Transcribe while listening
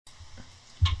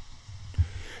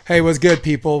Hey, what's good,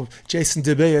 people? Jason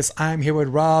DeBeas. I'm here with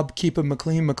Rob. Keep it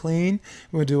McLean. We're going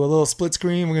to do a little split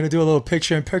screen. We're going to do a little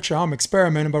picture-in-picture. I'm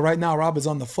experimenting, but right now Rob is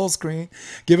on the full screen.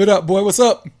 Give it up, boy. What's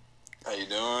up? How you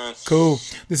doing? Cool.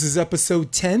 This is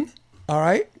episode 10. All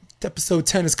right. Episode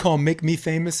 10 is called Make Me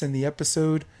Famous, and the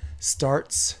episode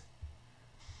starts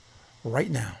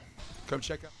right now. Come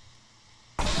check out.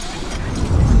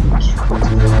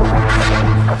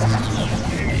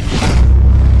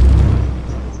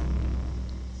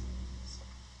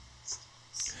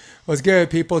 What's good,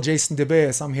 people? Jason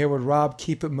DeBeas. I'm here with Rob.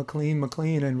 Keep it McLean.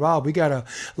 And Rob, we got a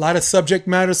lot of subject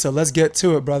matter, so let's get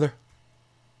to it, brother.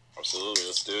 Absolutely.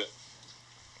 Let's do it.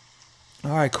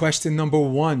 All right, question number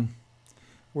 1.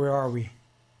 Where are we?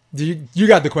 You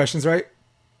got the questions, right?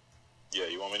 Yeah,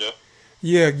 you want me to?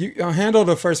 Yeah, you handle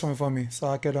the first one for me so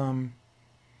I could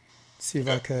see if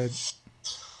I could.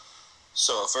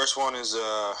 So, first one is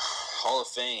Hall of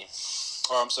Fame.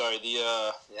 Or, I'm sorry, the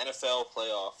NFL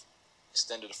playoff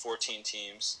extended to 14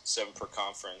 teams, 7 per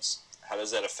conference. How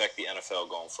does that affect the NFL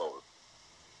going forward?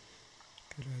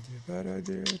 Good idea, bad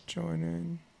idea, join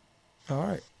in. All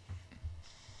right.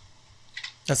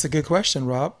 That's a good question,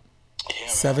 Rob. Yeah,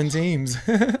 7 teams.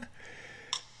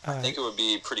 I think it would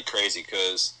be pretty crazy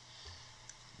because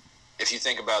if you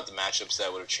think about the matchups that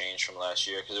would have changed from last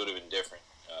year, because it would have been different.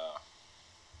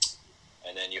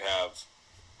 And then you have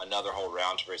another whole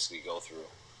round to basically go through.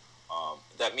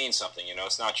 That means something, you know.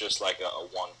 It's not just like a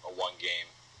one game,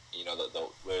 you know.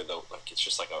 Like it's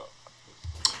just like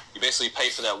you basically pay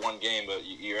for that one game, but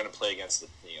you're going to play against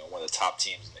one of the top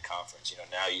teams in the conference. You know,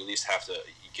 now you at least have to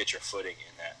get your footing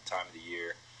in that time of the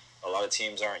year. A lot of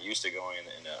teams aren't used to going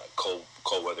in a cold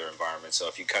weather environment. So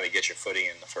if you kind of get your footing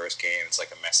in the first game, it's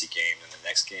like a messy game. And the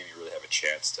next game, you really have a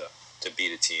chance to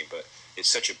beat a team. But it's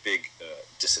such a big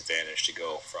disadvantage to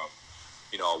go from,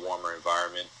 a warmer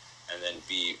environment and then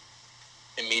be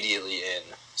immediately in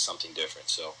something different.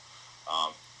 So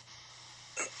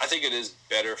I think it is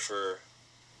better for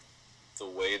the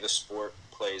way the sport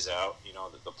plays out,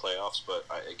 the playoffs. But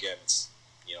again, it's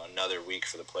another week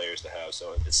for the players to have.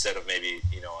 So instead of maybe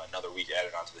another week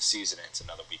added onto the season, it's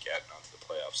another week added onto the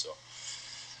playoffs. So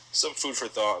some food for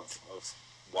thought of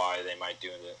why they might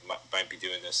be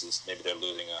doing this is maybe they're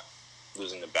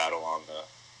losing the battle on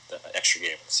the extra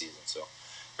game of the season. So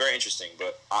very interesting.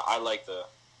 But I like the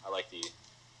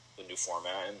new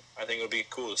format, and I think it would be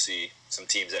cool to see some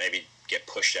teams that maybe get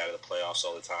pushed out of the playoffs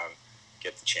all the time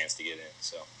get the chance to get in.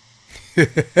 So.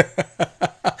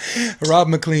 Rob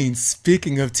McLean,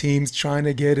 speaking of teams trying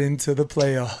to get into the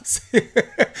playoffs,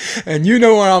 and you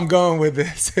know where I'm going with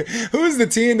this. Who's the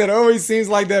team that always seems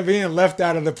like they're being left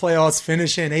out of the playoffs,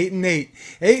 finishing 8-8,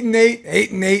 8-8,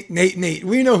 8-8, 8-8?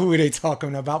 We know who they're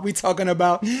talking about. We're talking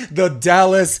about the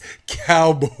Dallas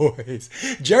Cowboys.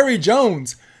 Jerry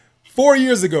Jones, 4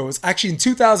 years ago, it's actually in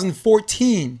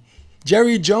 2014,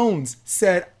 Jerry Jones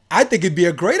said, I think it'd be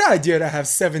a great idea to have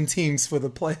 7 teams for the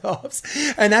playoffs.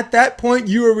 And at that point,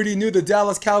 you already knew the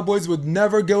Dallas Cowboys would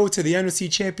never go to the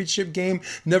NFC Championship game,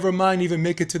 never mind even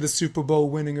make it to the Super Bowl,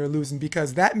 winning or losing,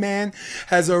 because that man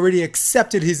has already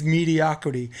accepted his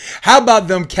mediocrity. How about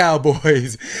them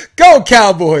Cowboys? Go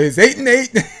Cowboys! 8-8,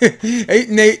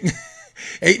 8-8,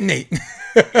 8-8.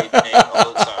 8-8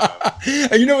 all the time.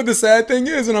 And you know what the sad thing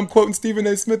is? And I'm quoting Stephen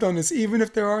A. Smith on this. Even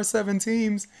if there are 7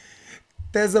 teams,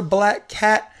 there's a black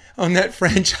cat on that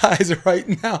franchise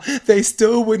right now. They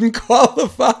still wouldn't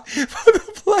qualify for the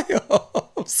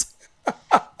playoffs.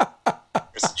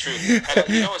 It's the truth. And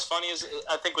you know what's funny is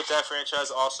I think with that franchise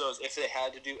also is if they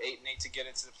had to do 8-8 to get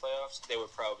into the playoffs, they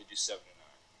would probably do 7-9.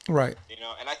 Right.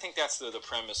 And I think that's the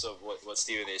premise of what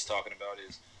Stephen A. is talking about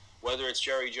is whether it's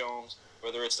Jerry Jones,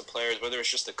 whether it's the players, whether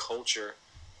it's just the culture,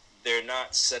 they're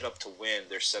not set up to win.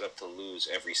 They're set up to lose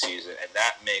every season. And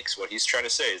that makes, what he's trying to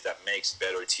say is that makes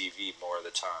better TV more of the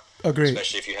time. Agreed.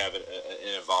 Especially if you have an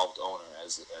involved owner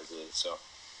as it is. So,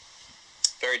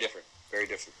 very different. Very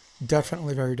different.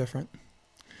 Definitely very different.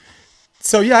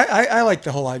 So, yeah, I like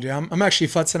the whole idea. I'm actually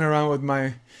futzing around with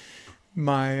my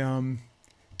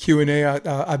Q&A.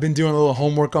 I've been doing a little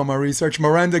homework on my research.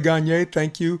 Miranda Gagne,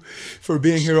 thank you for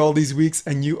being here all these weeks,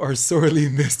 and you are sorely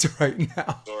missed right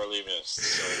now. Sorely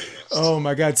missed. Oh,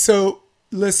 my God. So,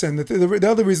 listen, the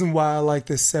other reason why I like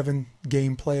this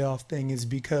 7-game playoff thing is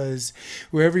because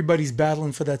where everybody's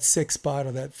battling for that 6th spot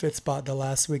or that 5th spot the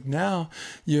last week now,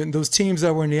 those teams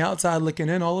that were on the outside looking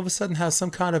in all of a sudden have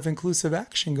some kind of inclusive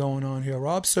action going on here,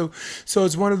 Rob. So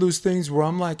it's one of those things where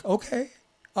I'm like, okay,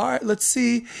 all right, let's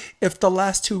see if the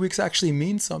last 2 weeks actually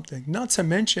mean something. Not to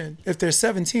mention, if there's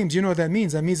 7 teams, you know what that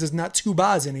means? That means there's not 2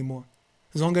 buys anymore.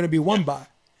 There's only going to be 1 buy.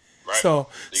 Right. So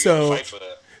you gotta fight for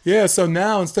that. Yeah, so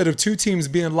now instead of two teams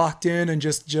being locked in and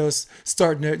just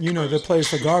starting to, the players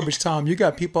for garbage time, you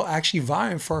got people actually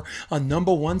vying for a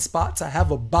number one spot to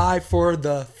have a bye for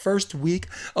the first week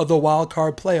of the wild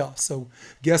card playoffs. So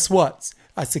guess what?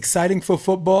 It's exciting for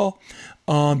football.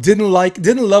 Didn't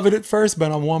love it at first,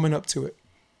 but I'm warming up to it.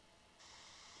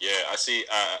 Yeah, I see.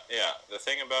 The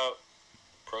thing about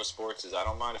pro sports is I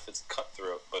don't mind if it's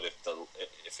cutthroat, but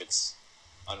if it's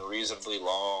unreasonably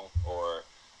long or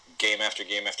game after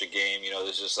game after game,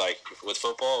 there's just like with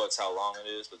football, it's how long it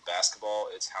is. With basketball,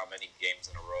 it's how many games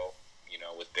in a row.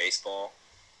 With baseball,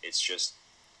 it's just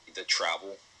the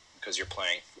travel because you're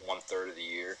playing 1/3 of the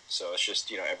year. So it's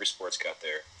just every sport's got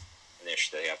their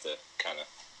niche they have to kind of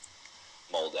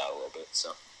mold out a little bit.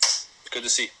 So good to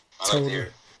see. I like to hear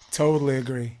it. Totally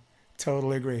agree.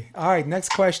 All right, next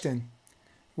question.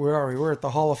 Where are we? We're at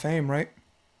the Hall of Fame, right?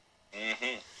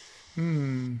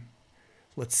 Mm-hmm.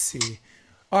 Let's see.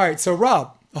 All right, so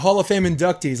Rob, the Hall of Fame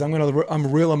inductees.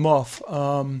 I'm reel them off.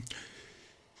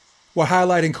 We're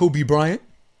highlighting Kobe Bryant,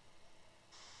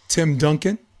 Tim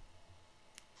Duncan,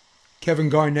 Kevin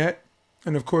Garnett,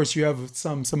 and of course you have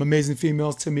some amazing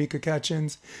females: Tamika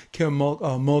Catchings, Kim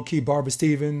Mulkey, Barbara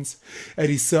Stevens,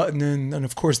 Eddie Sutton, and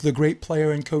of course the great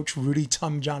player and coach Rudy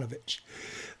Tomjanovich.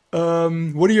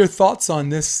 What are your thoughts on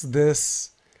this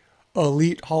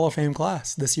elite Hall of Fame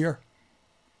class this year?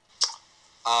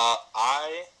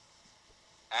 I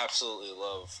absolutely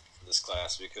love this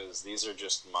class because these are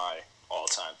just my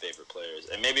all-time favorite players.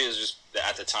 And maybe it was just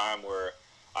at the time where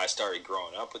I started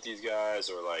growing up with these guys,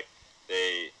 or like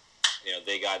they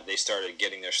started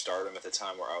getting their stardom at the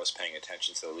time where I was paying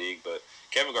attention to the league. But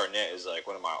Kevin Garnett is like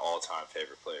one of my all-time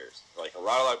favorite players. Like a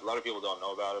lot of people don't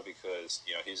know about it because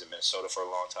he was in Minnesota for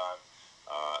a long time,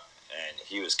 and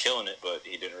he was killing it, but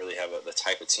he didn't really have the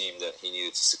type of team that he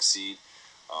needed to succeed.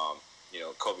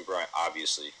 Kobe Bryant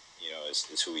obviously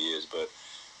is who he is, but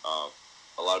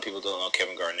a lot of people don't know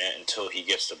Kevin Garnett until he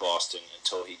gets to Boston,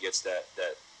 until he gets that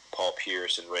Paul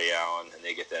Pierce and Ray Allen, and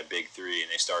they get that big three, and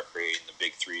they start creating the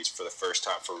big threes for the first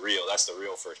time for real. That's the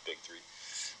real first big three.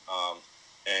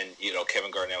 And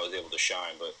Kevin Garnett was able to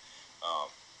shine, but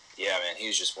yeah, man, he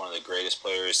was just one of the greatest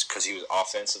players because he was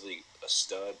offensively a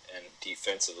stud, and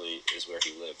defensively is where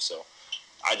he lived. So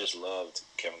I just loved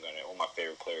Kevin Garnett, one of my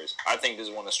favorite players. I think this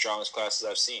is one of the strongest classes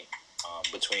I've seen,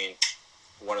 between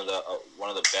one of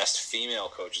the best female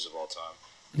coaches of all time,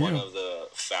 one of the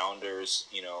founders,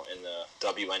 in the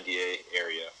WNBA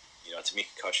area.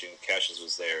 Tamika Catchings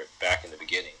was there back in the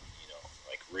beginning.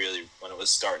 Like really when it was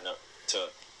starting to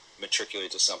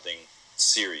matriculate to something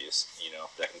serious.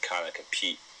 That can kind of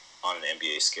compete on an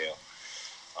NBA scale.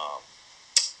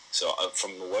 So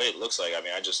from the way it looks like,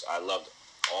 I loved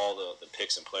all the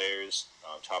picks and players,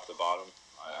 top to bottom.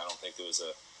 I don't think there was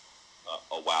a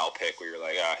wow pick where you're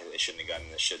like, they shouldn't have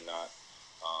gotten this, should not.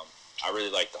 I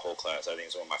really like the whole class. I think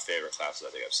it's one of my favorite classes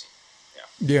I think I've seen.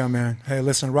 Yeah, man. Hey,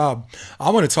 listen, Rob, I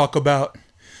want to talk about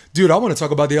the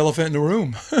elephant in the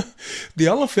room. The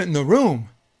elephant in the room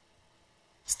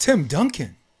is Tim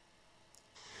Duncan.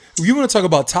 You want to talk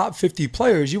about top 50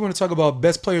 players. You want to talk about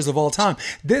best players of all time.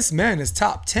 This man is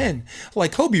top 10.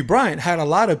 Like Kobe Bryant had a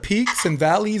lot of peaks and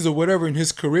valleys or whatever in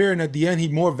his career. And at the end, he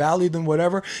more valley than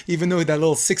whatever, even though that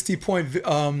little 60-point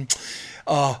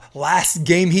last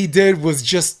game he did was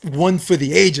just one for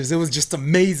the ages. It was just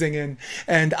amazing.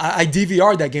 And I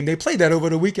DVR'd that game. They played that over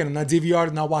the weekend, and I DVR'd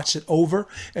and I watched it over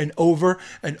and over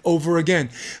and over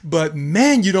again. But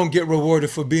man, you don't get rewarded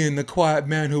for being the quiet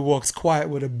man who walks quiet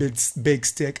with a big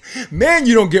stick. Man,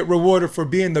 you don't get rewarded for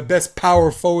being the best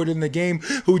power forward in the game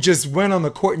who just went on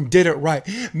the court and did it right.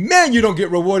 Man, you don't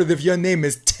get rewarded if your name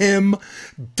is Tim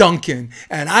Duncan.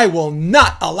 And I will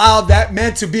not allow that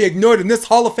man to be ignored in this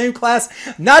Hall of Fame class.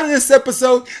 Not in this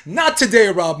episode, not today,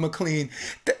 Rob McLean.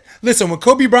 Listen, when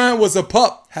Kobe Bryant was a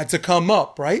pup, had to come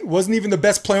up, right? Wasn't even the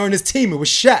best player on his team. It was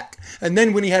Shaq. And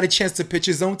then when he had a chance to pitch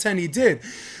his own 10, he did.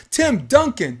 Tim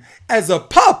Duncan, as a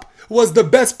pup, was the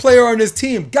best player on his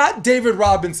team. Got David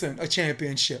Robinson a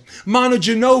championship. Manu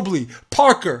Ginobili,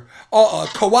 Parker,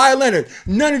 Kawhi Leonard.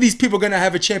 None of these people are going to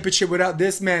have a championship without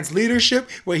this man's leadership,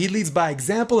 where he leads by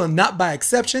example and not by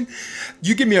exception.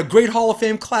 You give me a great Hall of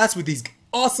Fame class with these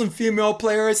awesome female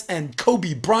players and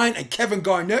Kobe Bryant and Kevin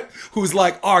Garnett, who's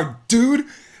like our dude.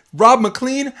 Rob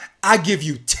McLean, I give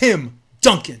you Tim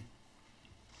Duncan.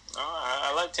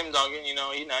 I like Tim Duncan.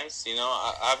 He's nice.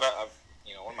 I've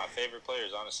one of my favorite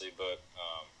players, honestly. But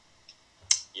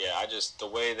yeah, the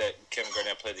way that Kevin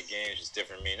Garnett played the game is just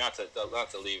different from me. Not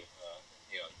to leave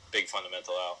big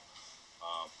fundamental out.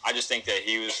 I just think that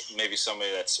he was maybe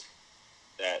somebody that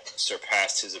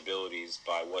surpassed his abilities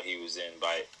by what he was in,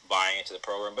 by buying into the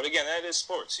program. But again, that is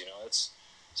sports.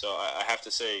 So I have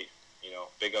to say,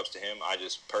 big ups to him. I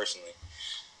just personally,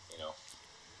 you know,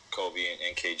 Kobe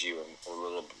and KG were a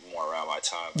little bit more around my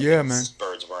time. Yeah, man.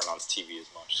 Birds weren't on TV as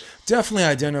much. So. Definitely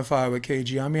identify with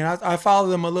KG. I mean, I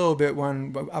followed him a little bit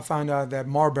when I found out that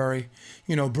Marbury,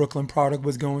 Brooklyn product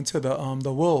was going to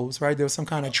the Wolves, right? There was some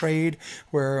kind of trade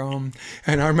where, and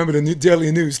I remember the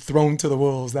Daily News thrown to the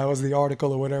Wolves. That was the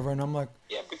article or whatever, and I'm like,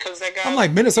 yeah, because that guy, I'm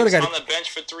like, Minnesota was got on the bench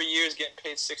for 3 years, getting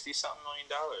paid $60-something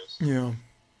million.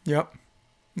 Yeah, yep,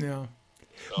 yeah.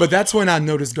 But that's when I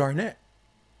noticed Garnett.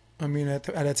 I mean, at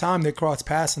a time they crossed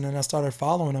passing, and I started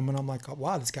following him, and I'm like, oh,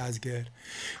 wow, this guy's good.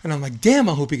 And I'm like, damn,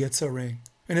 I hope he gets a ring.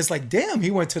 And it's like, damn,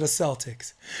 he went to the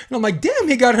Celtics. And I'm like, damn,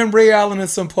 he got him Ray Allen and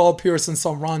some Paul Pierce and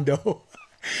some Rondo.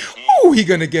 Oh, he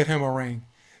gonna get him a ring.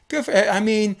 Good for, I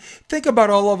mean, think about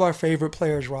all of our favorite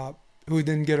players, Rob, who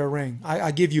didn't get a ring.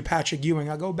 I give you Patrick Ewing.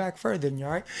 I go back further than you,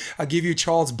 all right? I give you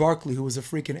Charles Barkley, who was a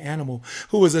freaking animal,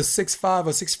 who was a 6'5" or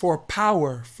 6'4"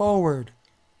 power forward.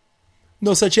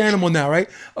 No such animal now, right?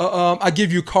 I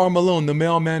give you Karl Malone, the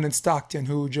mailman in Stockton,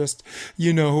 who just,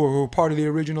 who were part of the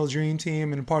original Dream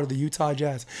Team and part of the Utah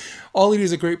Jazz. All of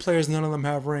these are great players. None of them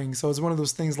have rings. So it's one of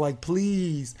those things like,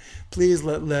 please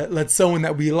let someone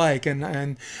that we like,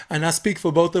 and I speak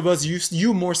for both of us,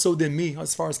 you more so than me,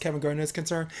 as far as Kevin Garnett is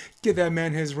concerned, give that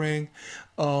man his ring.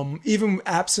 Even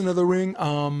absent of the ring,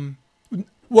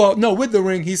 with the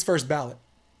ring, he's first ballot,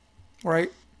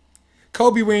 right?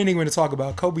 Kobe, we ain't even going to talk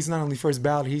about. Kobe's not only first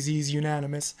ballot, he's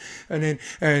unanimous. And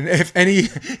if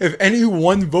any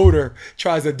one voter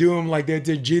tries to do him like they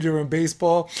did Jeter in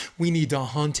baseball, we need to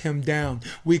hunt him down.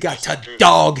 We got to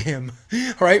dog him,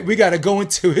 all right? We got to go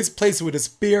into his place with a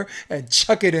spear and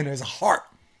chuck it in his heart.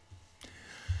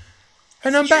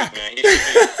 And I'm back. Man. He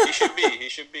should be.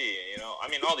 I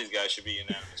mean, all these guys should be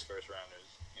unanimous first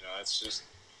rounders.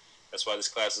 That's why this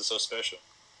class is so special.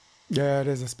 Yeah, it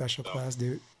is a special class,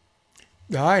 dude.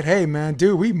 All right, hey man,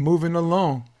 dude, we moving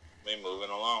along.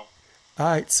 All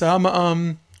right, so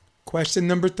I'm question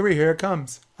number 3. Here it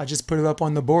comes. I just put it up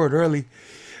on the board early.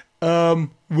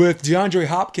 With DeAndre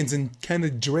Hopkins and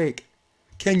Kenyon Drake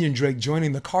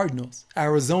joining the Cardinals,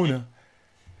 Arizona,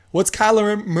 what's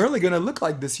Kyler Murray gonna look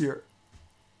like this year?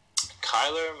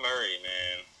 Kyler Murray,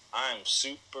 man, I'm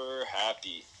super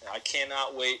happy. I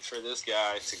cannot wait for this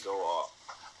guy to go off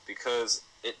because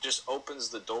it just opens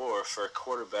the door for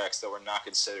quarterbacks that were not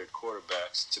considered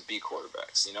quarterbacks to be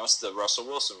quarterbacks. It's the Russell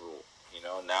Wilson rule.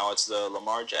 Now it's the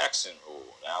Lamar Jackson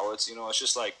rule. Now it's, it's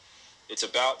just like, it's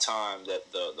about time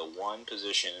that the one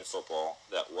position in football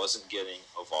that wasn't getting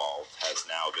evolved has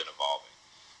now been evolving.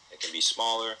 It can be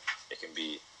smaller. It can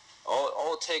be,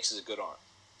 all it takes is a good arm.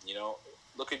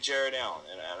 Look at Jared Allen.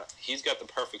 And he's got the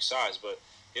perfect size, but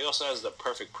he also has the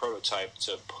perfect prototype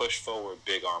to push forward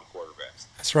big arm quarterbacks.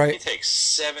 That's right. He takes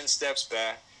 7 steps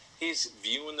back. He's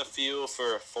viewing the field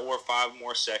for 4 or 5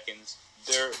 more seconds.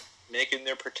 They're making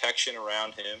their protection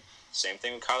around him. Same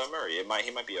thing with Kyler Murray. He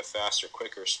might be a faster,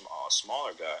 quicker,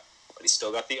 smaller guy, but he's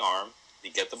still got the arm. He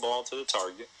get the ball to the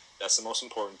target. That's the most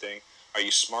important thing. Are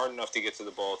you smart enough to get to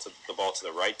the ball to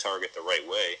the right target the right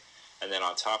way? And then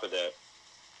on top of that,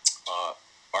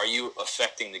 are you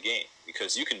affecting the game?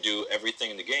 Because you can do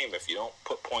everything in the game, but if you don't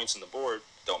put points on the board,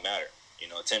 it don't matter.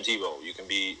 Tim Tebow, you can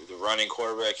be the running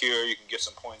quarterback here, you can get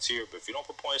some points here, but if you don't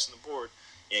put points on the board,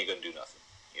 you ain't going to do nothing.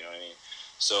 You know what I mean?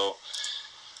 So,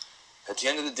 at the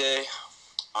end of the day,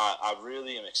 I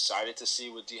really am excited to see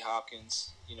what D.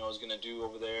 Hopkins, is going to do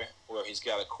over there, where he's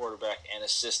got a quarterback and a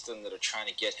system that are trying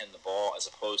to get him the ball, as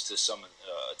opposed to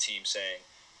a team saying,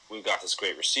 we've got this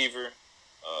great receiver,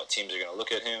 teams are going to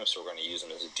look at him, so we're going to use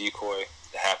him as a decoy.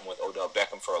 That happened with Odell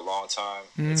Beckham for a long time.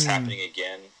 It's happening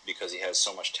again because he has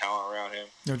so much talent around him.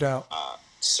 No doubt.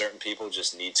 Certain people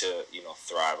just need to,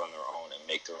 thrive on their own and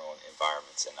make their own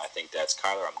environments. And I think that's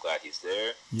Kyler. I'm glad he's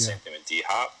there. Yeah. Same thing with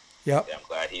D-Hop. Yep. I'm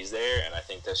glad he's there. And I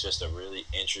think that's just a really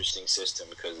interesting system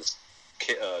because it's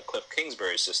Cliff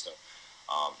Kingsbury's system,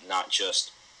 not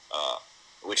just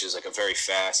which is like a very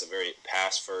fast, a very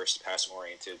pass-first,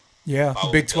 pass-oriented. Yeah,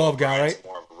 Big 12 guy, right?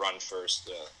 More of a run-first.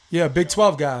 Big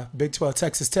 12 guy. Big 12,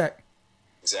 Texas Tech.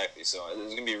 Exactly. So it's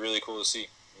going to be really cool to see.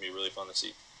 It's going to be really fun to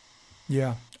see.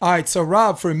 Yeah. All right, so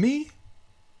Rob, for me,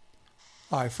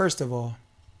 first of all,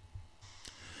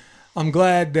 I'm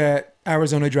glad that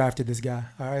Arizona drafted this guy,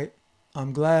 all right?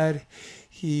 I'm glad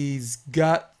he's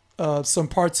got some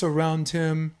parts around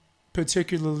him,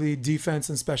 particularly defense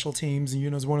and special teams,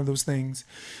 and it's one of those things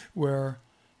where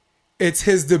it's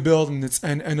his to build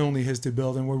and only his to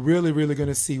build, and we're really, really going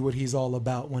to see what he's all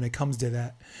about when it comes to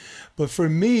that. But for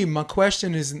me, my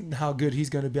question isn't how good he's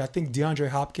going to be. I think DeAndre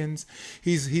Hopkins,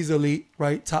 he's elite,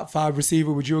 right? Top 5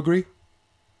 receiver. Would you agree?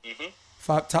 Mm-hmm.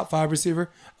 top 5 receiver.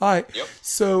 All right. Yep.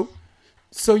 So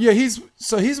yeah, he's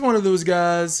one of those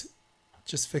guys.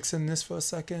 Just fixing this for a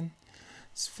second.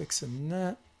 Just fixing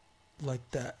that like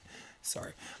that.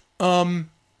 Sorry.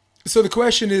 So the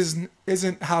question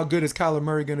isn't how good is Kyler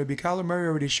Murray going to be? Kyler Murray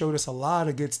already showed us a lot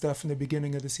of good stuff in the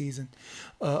beginning of the season.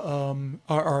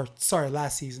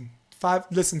 Last season.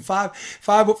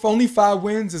 Only 5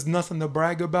 wins is nothing to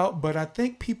brag about, but I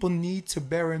think people need to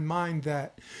bear in mind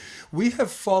that we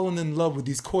have fallen in love with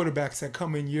these quarterbacks that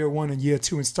come in year 1 and year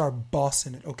 2 and start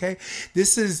bossing it, okay?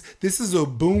 This is a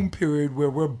boom period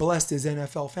where we're blessed as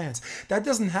NFL fans. That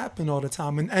doesn't happen all the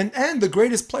time. And the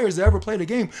greatest players that ever played a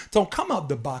game don't come out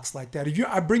the box like that.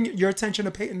 I bring your attention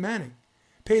to Peyton Manning.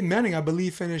 Peyton Manning, I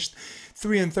believe, finished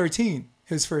 3-13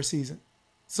 his first season.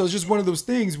 So it's just one of those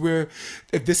things where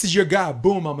if this is your guy,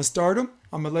 boom, I'm gonna start him.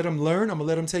 I'm gonna let him learn. I'm gonna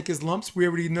let him take his lumps. We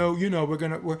already know,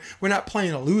 we're not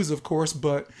playing to lose, of course,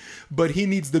 but he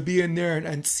needs to be in there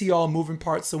and see all moving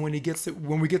parts. So when we get to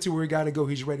where we gotta go,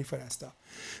 he's ready for that stuff.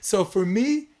 So for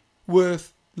me,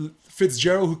 with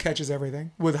Fitzgerald, who catches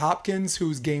everything, with Hopkins,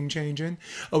 who's game changing,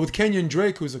 with Kenyon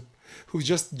Drake,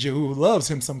 who loves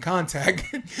him some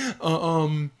contact.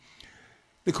 The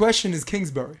question is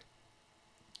Kingsbury.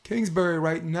 Kingsbury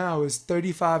right now is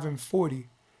 35-40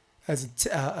 as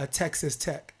a Texas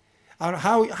Tech. I don't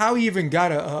know how he even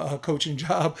got a coaching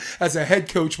job as a head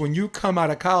coach when you come out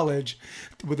of college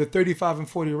with a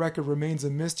 35-40 record remains a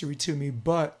mystery to me.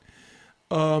 But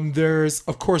there's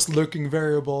of course lurking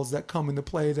variables that come into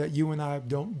play that you and I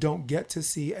don't get to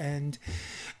see, and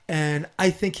I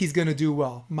think he's going to do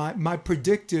well. My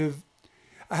predictive.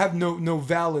 I have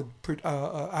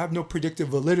I have no predictive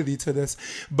validity to this,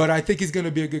 but I think he's going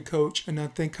to be a good coach, and I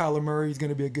think Kyler Murray is going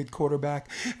to be a good quarterback,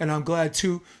 and I'm glad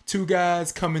two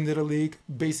guys come into the league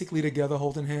basically together,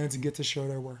 holding hands, and get to show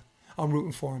their worth. I'm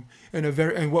rooting for him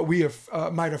in what we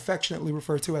might affectionately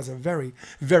refer to as a very,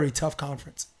 very tough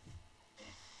conference.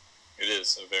 It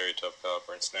is a very tough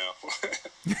conference now.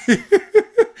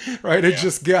 Right? It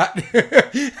just got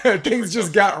things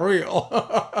just got real.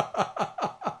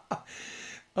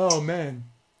 Oh man,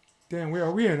 damn! Are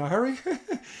we in a hurry?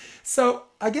 So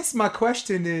I guess my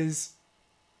question is,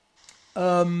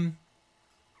 who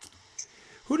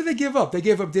did they give up? They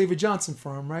gave up David Johnson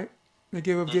for him, right? They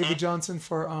gave up David Johnson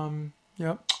for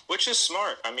yep. Which is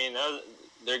smart. I mean,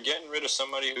 they're getting rid of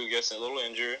somebody who gets a little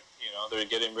injured. They're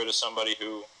getting rid of somebody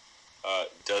who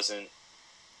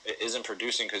isn't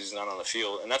producing because he's not on the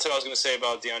field. And that's what I was going to say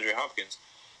about DeAndre Hopkins.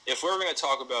 If we're going to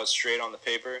talk about straight on the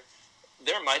paper,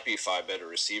 there might be 5 better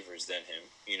receivers than him.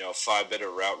 5 better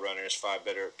route runners, 5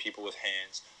 better people with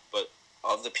hands. But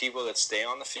of the people that stay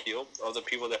on the field, of the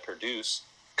people that produce,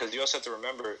 because you also have to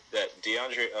remember that the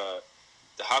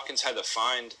Hopkins had to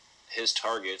find his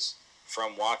targets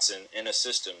from Watson in a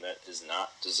system that is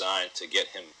not designed to get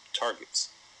him targets.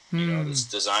 It's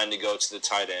designed to go to the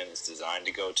tight end. It's designed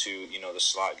to go to, the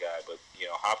slot guy. But,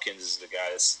 Hopkins is the guy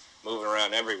that's moving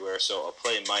around everywhere. So a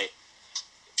play might,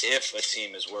 if a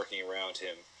team is working around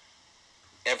him,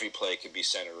 every play could be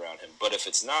centered around him. But if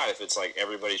it's not, if it's like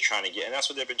everybody's trying to get, and that's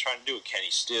what they've been trying to do with Kenny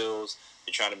Stills,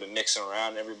 they're trying to be mixing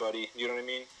around everybody. You know what I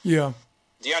mean? Yeah.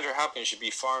 DeAndre Hopkins should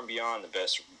be far and beyond the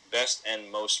best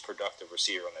and most productive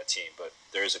receiver on that team. But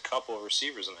there's a couple of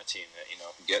receivers on that team that,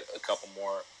 get a couple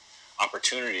more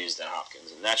opportunities than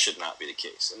Hopkins, and that should not be the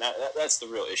case. And that's the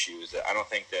real issue, is that I don't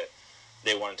think that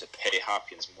they wanted to pay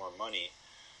Hopkins more money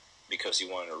because he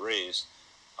wanted to raise.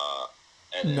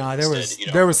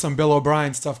 There was some Bill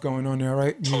O'Brien stuff going on there,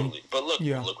 right? Totally. But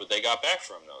look what they got back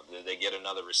from him, though. Did they get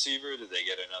another receiver? Did they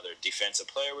get another defensive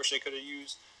player which they could have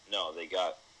used? No, they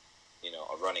got,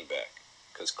 a running back,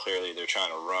 because clearly they're trying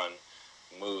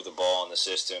to move the ball in the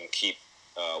system, keep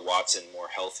Watson more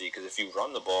healthy, because if you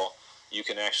run the ball, you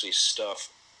can actually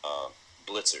stuff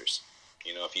blitzers.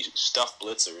 If you stuff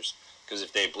blitzers, because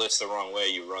if they blitz the wrong way,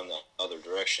 you run the other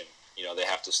direction. They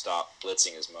have to stop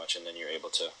blitzing as much, and then you're able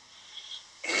to,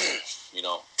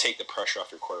 take the pressure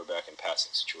off your quarterback in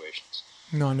passing situations.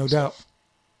 No doubt.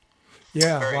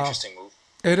 Yeah, very interesting move.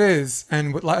 It is,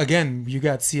 and again, you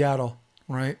got Seattle,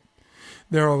 right?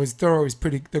 They're always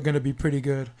pretty. They're going to be pretty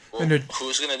good. Well, and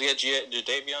who's going to get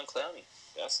Jadeveon Clowney?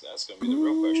 That's going to be the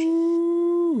real question.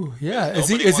 Ooh, yeah. Is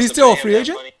he still a free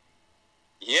agent?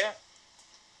 Yeah.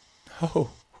 Oh.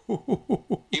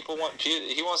 He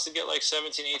wants to get like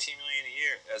 17, 18 million a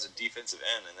year as a defensive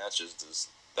end, and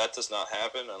that does not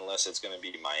happen unless it's going to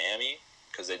be Miami,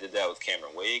 because they did that with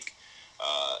Cameron Wake.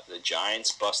 The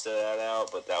Giants busted that out,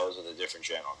 but that was with a different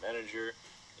general manager.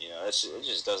 It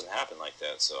just doesn't happen like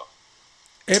that. So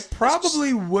it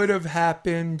probably would have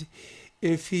happened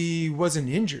if he wasn't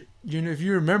injured. If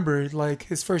you remember, like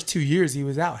his first 2 years, he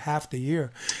was out half the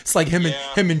year. It's like him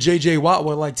and JJ Watt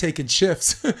were like taking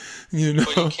shifts. But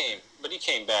he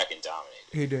came back and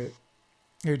dominated. He did.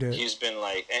 He's been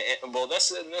like, well, that's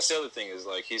the other thing is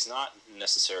like he's not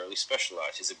necessarily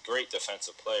specialized. He's a great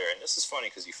defensive player, and this is funny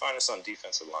because you find this on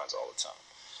defensive lines all the time.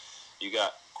 You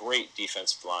got great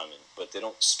defensive linemen, but they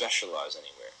don't specialize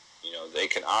anywhere. They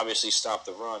can obviously stop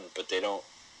the run, but they don't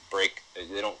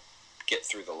get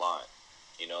through the line.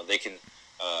 They can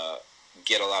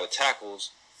get a lot of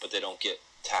tackles, but they don't get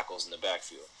tackles in the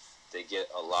backfield. They get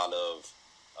a lot of,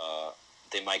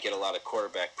 they might get a lot of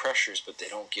quarterback pressures, but they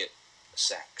don't get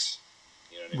sacks.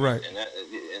 You know what I mean? Right. And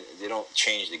they don't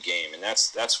change the game, and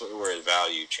that's where the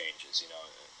value changes.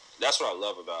 That's what I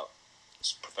love about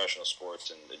professional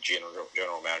sports and the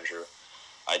general manager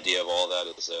idea of all that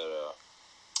is that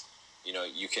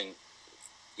you can,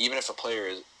 even if a player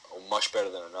is much better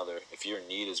than another, if your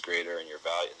need is greater and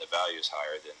the value is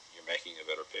higher, then you're making a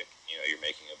better pick. You're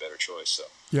making a better choice. So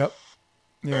yep.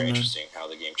 Yeah, very interesting how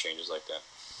the game changes like that.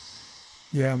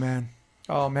 Yeah, man.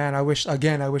 Oh man, I wish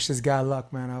this guy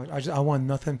luck, man. I want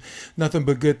nothing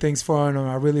but good things for him. And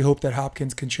I really hope that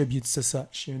Hopkins contributes to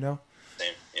such. Same,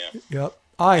 yeah. Yep.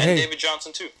 All right, and David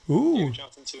Johnson too. Ooh. David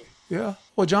Johnson too. Yeah.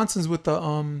 Well, Johnson's with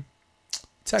the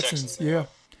Texans. Yeah.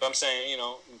 But I'm saying,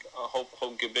 hope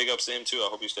big ups to him too. I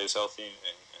hope he stays healthy and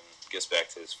gets back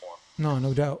to his form.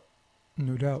 No doubt.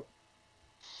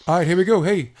 All right, here we go.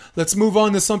 Hey, let's move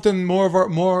on to something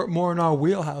more in our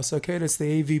wheelhouse. Okay, that's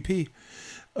the AVP.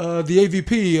 The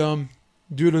AVP,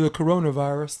 due to the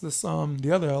coronavirus,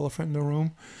 the other elephant in the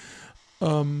room.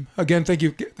 Again, thank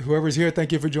you, whoever's here.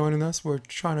 Thank you for joining us. We're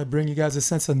trying to bring you guys a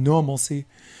sense of normalcy.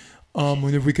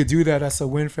 And if we could do that, that's a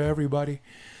win for everybody.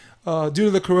 Due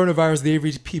to the coronavirus, the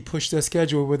AVP pushed their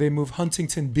schedule where they moved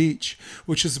Huntington Beach,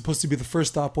 which is supposed to be the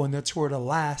first stop on their tour, to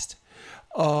last.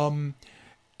 And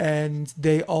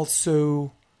they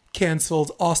also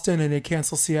canceled Austin and they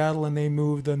canceled Seattle, and they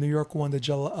moved the New York one to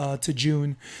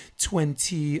June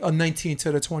 19th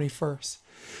to the 21st.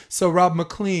 So, Rob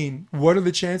McLean, what are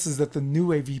the chances that the new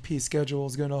AVP schedule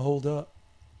is going to hold up?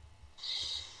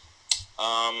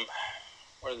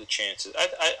 What are the chances?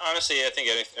 I honestly, I think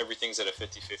everything's at a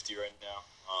 50-50 right now.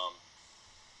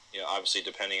 Obviously,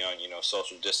 depending on,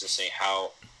 social distancing,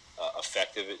 how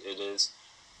effective it is.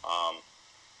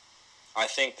 I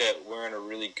think that we're in a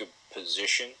really good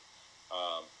position.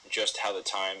 Just how the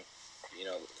time,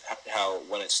 how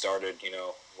when it started,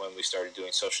 when we started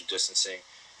doing social distancing.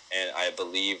 And I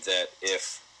believe that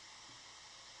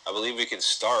we can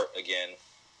start again,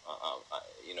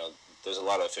 there's a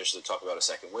lot of officials that talk about a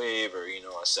second wave or,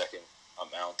 a second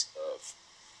amount of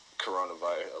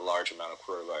coronavirus, a large amount of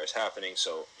coronavirus happening.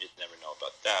 So you never know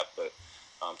about that. But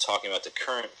talking about the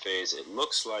current phase, it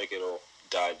looks like it'll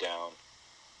die down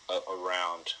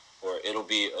around, or it'll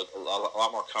be a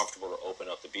lot more comfortable to open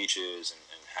up the beaches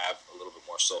and have a little bit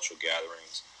more social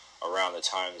gatherings around the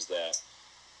times that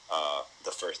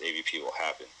the first AVP will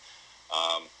happen.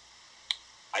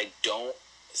 I don't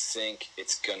think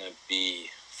it's going to be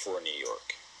for New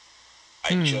York.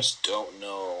 I just don't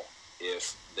know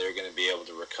if they're going to be able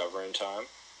to recover in time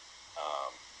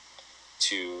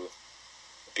to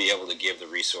be able to give the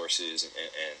resources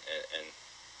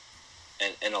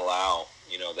and allow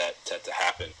that to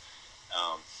happen.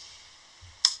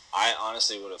 I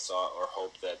honestly would have thought or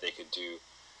hoped that they could do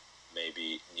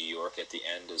maybe New York at the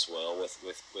end as well with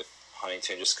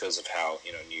Huntington, just because of how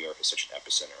New York is such an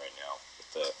epicenter right now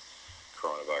with the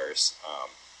coronavirus.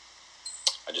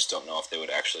 I just don't know if they would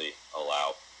actually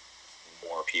allow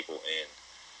more people in.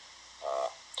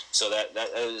 So that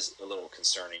is a little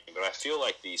concerning. But I feel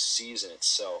like the season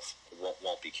itself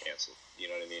won't be canceled. You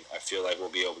know what I mean? I feel like we'll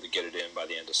be able to get it in by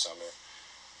the end of summer.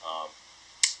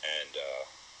 And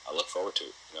I look forward to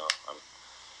it. I'm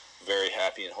very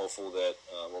happy and hopeful that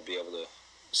we'll be able to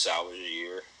salvage a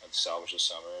year, and salvage the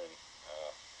summer, and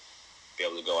be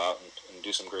able to go out and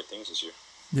do some great things this year.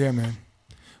 Yeah, man.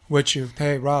 With you.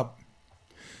 Hey, Rob,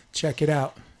 check it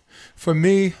out. For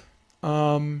me,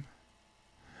 with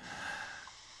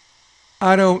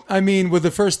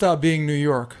the first stop being New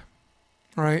York,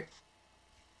 right?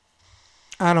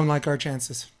 I don't like our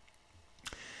chances.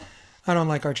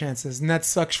 And that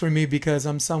sucks for me because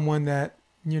I'm someone that,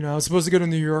 I was supposed to go to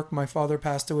New York. My father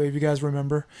passed away, if you guys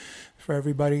remember, for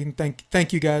everybody. And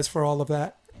thank you guys for all of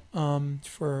that,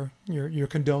 for your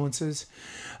condolences.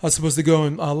 I was supposed to go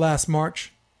in last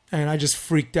March, and I just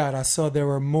freaked out. I saw there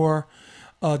were more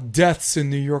deaths in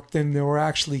New York than there were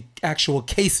actual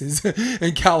cases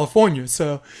in California.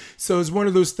 So it's one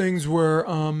of those things where,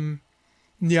 I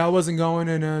wasn't going,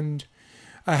 and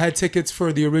I had tickets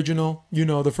for the original,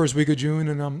 the first week of June,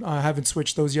 and I haven't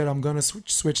switched those yet. I'm gonna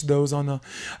switch those on the,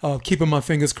 keeping my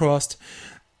fingers crossed.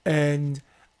 And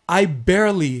I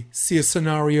barely see a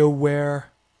scenario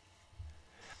where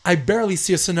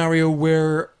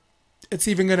it's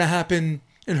even gonna happen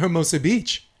in Hermosa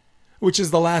Beach, which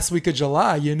is the last week of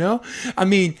July. I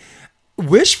mean,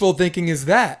 wishful thinking is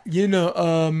that,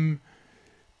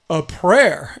 a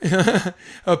prayer,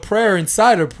 a prayer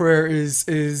inside a prayer is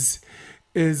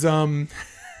hoping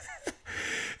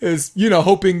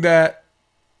that,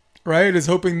 right, is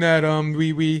hoping that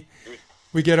we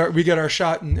get our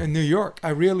shot in New York.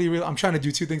 I'm trying to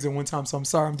do two things at one time, so I'm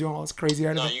sorry I'm doing all this crazy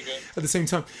at the same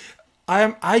time.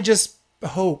 I just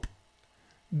hope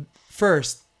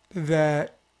first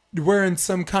that we're in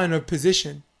some kind of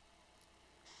position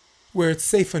where it's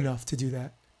safe enough to do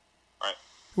that.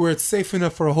 Where it's safe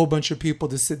enough for a whole bunch of people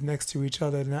to sit next to each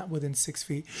other, not within 6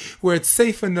 feet. Where it's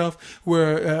safe enough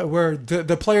where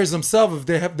the players themselves,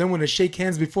 if they want to shake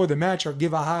hands before the match or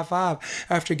give a high five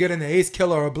after getting an ace,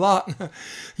 kill, or a block,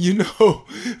 we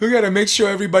got to make sure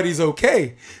everybody's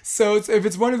okay. So if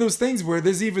it's one of those things where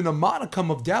there's even a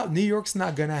modicum of doubt, New York's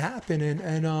not going to happen.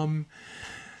 And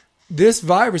this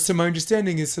virus, to my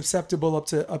understanding, is susceptible up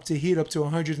to heat up to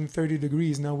 130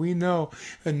 degrees. Now we know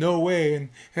in no way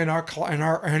in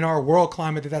our world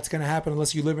climate that's going to happen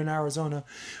unless you live in Arizona.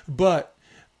 But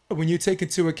when you take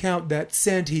into account that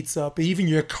sand heats up, even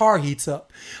your car heats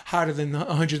up hotter than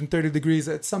 130 degrees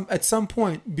at some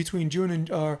point between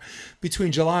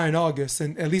between July and August,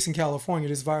 and at least in California,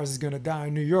 this virus is going to die.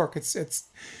 In New York,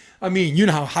 I mean, you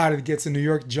know how hot it gets in New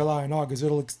York, July and August.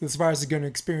 This virus is going to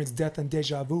experience death and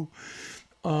deja vu.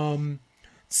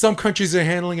 Some countries are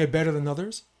handling it better than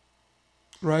others,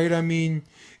 right? I mean,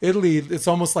 Italy, it's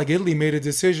almost like Italy made a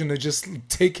decision to just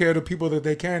take care of the people that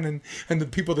they can and the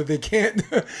people that they can't.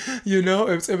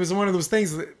 It was one of those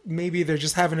things that maybe they're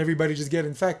just having everybody just get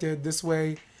infected this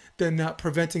way. They're not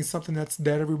preventing something that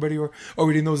everybody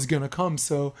already knows is going to come.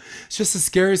 So it's just a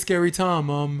scary, scary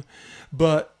time.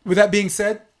 But with that being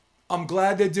said, I'm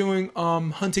glad they're doing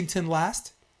Huntington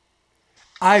last.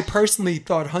 I personally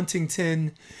thought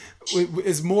Huntington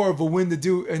is more of a win to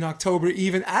do in October,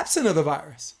 even absent of the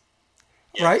virus.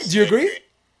 Yes, right? Do you agree?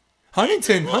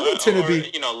 Huntington would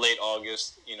be late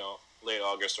August. And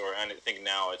I think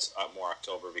now it's more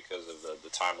October because of the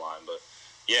timeline. But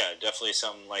yeah, definitely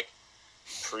something like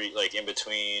in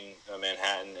between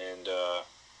Manhattan and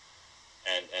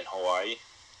Hawaii.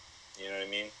 You know what I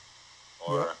mean?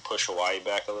 Or push Hawaii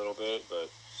back a little bit, but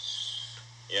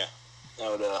yeah,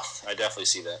 I definitely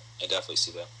see that.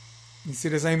 You see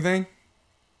the same thing?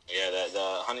 Yeah,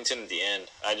 the Huntington at the end.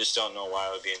 I just don't know why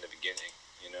it would be in the beginning.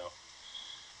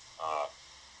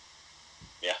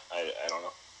 Yeah, I don't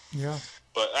know. Yeah.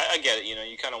 But I get it.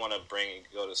 You kind of want to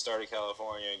go to the start of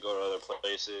California, go to other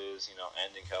places.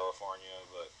 End in California,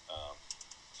 but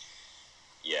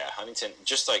yeah, Huntington.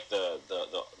 Just like the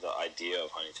idea of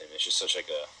Huntington, it's just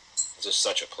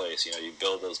such a place. You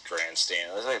build those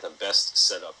grandstands. It's like the best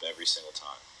setup every single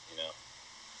time.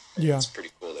 Yeah, it's pretty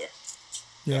cool there.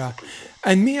 Yeah, cool.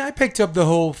 And I picked up the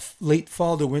whole late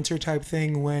fall to winter type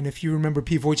thing when, if you remember,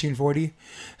 P1440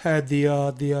 had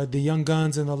the Young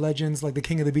Guns and the Legends, like the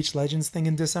King of the Beach Legends thing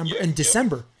in December.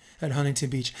 December at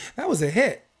Huntington Beach, that was a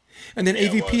hit. And then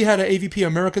AVP had an AVP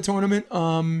America tournament.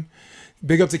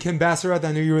 Big up to Ken Basserath.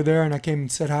 I knew you were there, and I came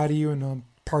and said hi to you. And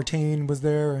Partain was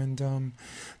there, and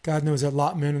God knows that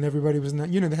Lotman and everybody was in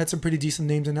that. They had some pretty decent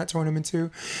names in that tournament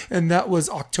too. And that was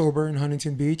October in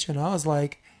Huntington Beach, and I was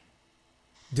like,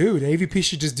 dude, AVP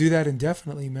should just do that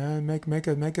indefinitely, man. Make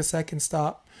a second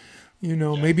stop.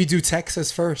 Maybe do Texas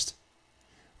first,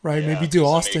 right? Maybe do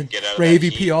Austin, or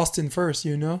AVP heat. Austin first.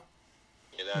 Get out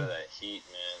of that heat,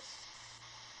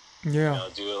 man. Yeah.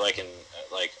 Do it like in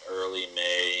early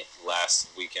May, last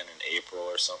weekend in April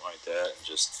or something like that. And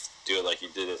just do it like you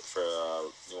did it for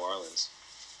New Orleans.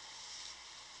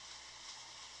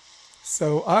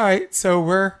 So, all right. So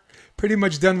we're pretty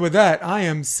much done with that. I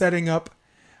am setting up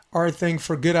our thing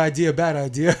for good idea, bad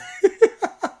idea.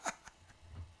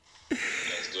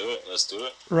 Let's do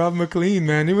it. Rob McLean,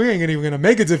 man, we ain't even gonna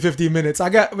make it to 50 minutes. We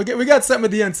got something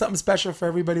at the end, something special for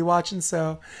everybody watching.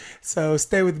 So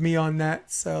stay with me on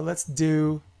that. So let's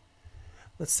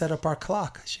set up our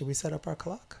clock. Should we set up our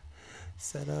clock?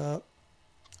 Set up.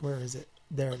 Where is it?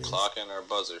 There it is. Clock and our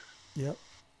buzzer. Yep.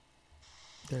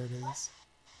 There it is.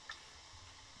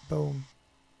 Boom.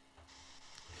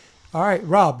 All right,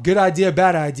 Rob, good idea,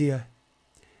 bad idea.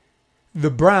 The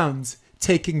Browns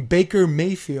taking Baker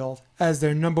Mayfield as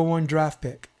their number 1 draft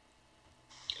pick.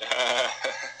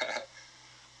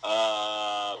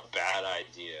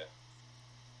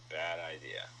 Bad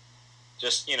idea.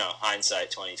 just,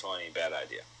 hindsight 2020, bad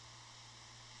idea.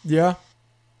 Yeah.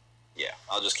 Yeah,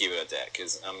 I'll just keep it at that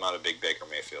because I'm not a big Baker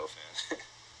Mayfield fan.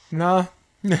 Nah.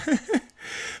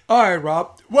 All right,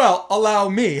 Rob. Well, allow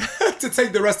me to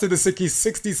take the rest of the 60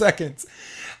 seconds.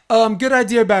 Good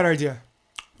idea, bad idea.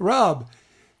 Rob,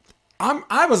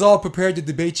 I was all prepared to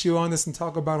debate you on this and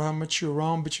talk about how much you're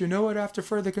wrong, but you know what? After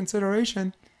further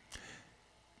consideration,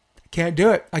 can't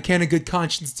do it. I can't in good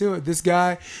conscience do it. This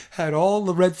guy had all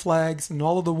the red flags and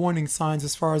all of the warning signs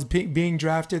as far as being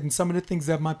drafted and some of the things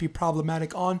that might be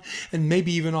problematic on and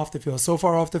maybe even off the field. So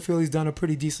far off the field, he's done a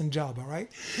pretty decent job, all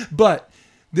right? But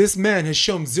this man has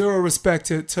shown zero respect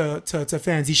to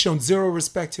fans. He's shown zero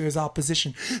respect to his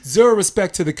opposition. Zero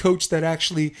respect to the coach that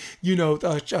actually,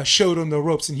 showed him the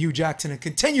ropes in Hugh Jackson and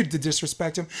continued to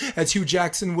disrespect him as Hugh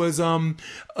Jackson was an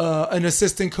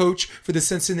assistant coach for the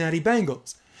Cincinnati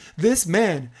Bengals. This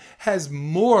man has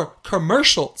more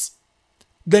commercials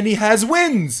than he has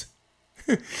wins.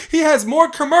 He has more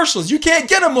commercials. You can't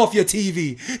get him off your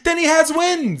TV than he has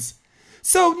wins.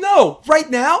 So no, right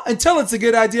now, until it's a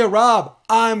good idea, Rob,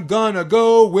 I'm gonna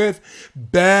go with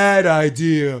bad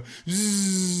idea.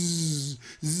 Very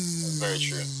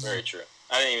true. Very true.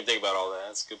 I didn't even think about all that.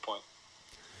 That's a good point.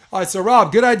 All right, so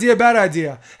Rob, good idea, bad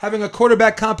idea. Having a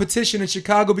quarterback competition in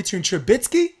Chicago between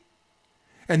Trubisky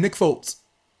and Nick Foles.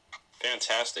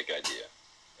 Fantastic idea.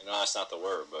 That's not the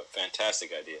word, but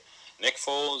fantastic idea. Nick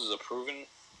Foles is a proven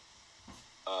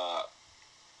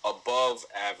above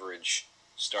average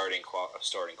starting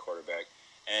quarterback,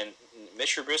 and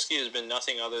Mitch Trubisky has been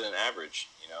nothing other than average.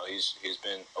 He's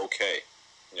been okay.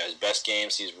 His best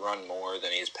games he's run more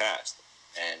than he's passed,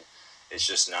 and it's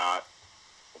just not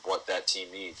what that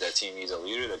team needs. That team needs a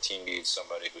leader. That team needs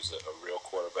somebody who's a real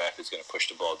quarterback who's going to push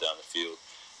the ball down the field,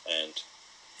 and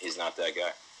he's not that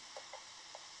guy.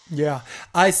 Yeah,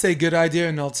 I say good idea,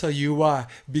 and I'll tell you why.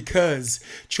 Because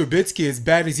Trubisky, as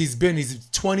bad as he's been, he's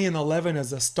 20-11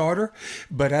 as a starter.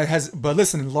 But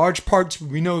listen, in large part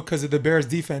we know because of the Bears'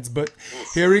 defense. But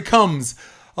here he comes.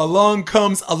 Along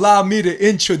comes. Allow me to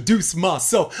introduce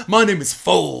myself. My name is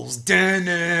Foles.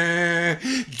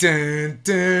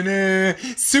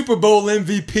 Super Bowl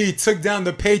MVP, took down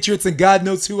the Patriots, and God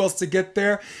knows who else to get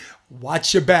there.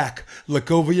 Watch your back. Look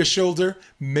over your shoulder.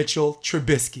 Mitchell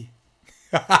Trubisky.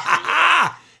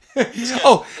 This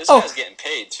guy's getting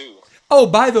paid too. Oh,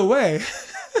 by the way,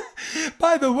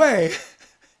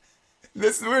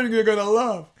 this is what you're gonna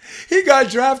love. He got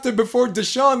drafted before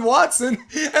Deshaun Watson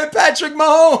and Patrick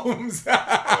Mahomes.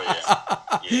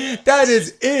 Yeah. That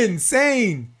is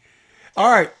insane.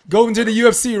 All right, going to the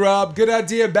UFC, Rob. Good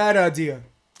idea, bad idea.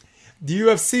 The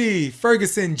UFC,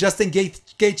 Ferguson, Justin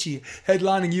Gaethje,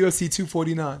 headlining UFC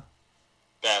 249.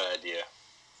 Bad idea.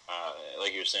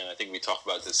 Like you were saying, I think we talked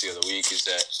about this the other week, is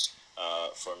that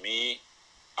for me,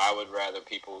 I would rather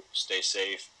people stay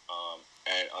safe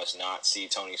and us not see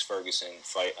Tony Ferguson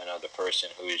fight another person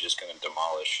who is just going to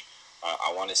demolish.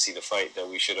 I want to see the fight that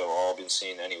we should have all been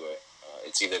seeing anyway.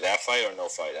 It's either that fight or no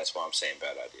fight. That's why I'm saying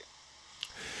bad idea.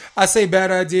 I say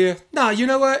bad idea. Nah, you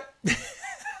know what?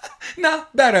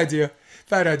 Bad idea.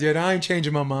 Bad idea. I ain't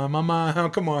changing my mind. My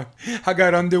mind, come on. I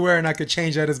got underwear and I could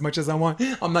change that as much as I want.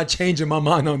 I'm not changing my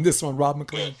mind on this one, Rob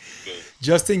McLean. Good.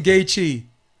 Justin Gaethje,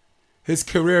 his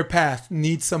career path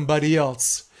needs somebody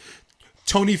else.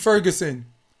 Tony Ferguson,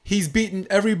 he's beaten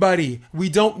everybody. We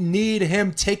don't need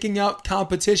him taking out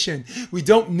competition. We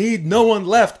don't need no one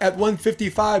left at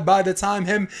 155 by the time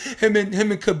him and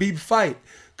Khabib fight.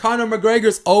 Conor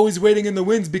McGregor's always waiting in the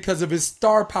wings because of his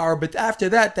star power, but after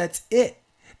that, that's it.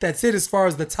 That's it as far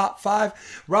as the top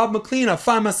five. Rob McLean, I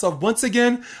find myself once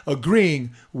again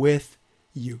agreeing with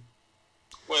you.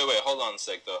 Wait, hold on a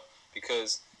sec though,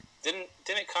 because didn't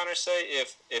Conor say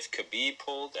if Khabib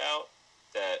pulled out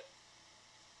that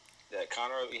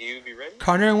Conor he would be ready?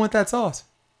 Conor ain't want that sauce.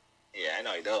 Yeah, I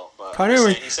know he don't. But Conor,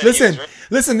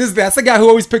 listen, that's the guy who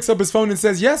always picks up his phone and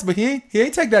says yes, but he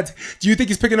ain't take that. Do you think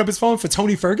he's picking up his phone for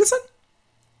Tony Ferguson?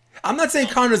 I'm not saying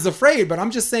Conor's afraid, but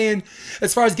I'm just saying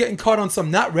as far as getting caught on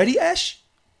some not ready-esh.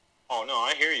 Oh, no,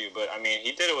 I hear you, but, I mean,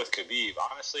 he did it with Khabib.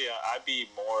 Honestly, I'd be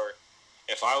more,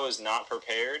 if I was not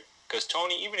prepared, because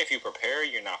Tony, even if you prepare,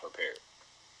 you're not prepared.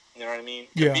 You know what I mean?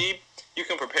 Yeah. Khabib, you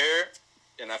can prepare,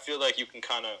 and I feel like you can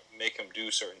kind of make him do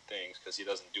certain things because he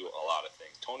doesn't do a lot of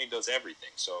things. Tony does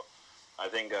everything, so I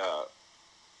think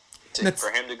for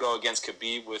him to go against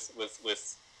Khabib with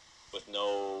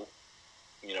no...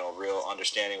 real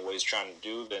understanding what he's trying to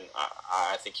do, then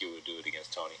I think he would do it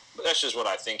against Tony. But that's just what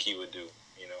I think he would do,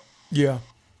 Yeah.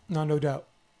 No doubt.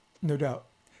 No doubt.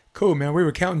 Cool, man. We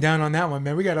were counting down on that one,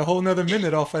 man. We got a whole nother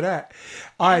minute off of that.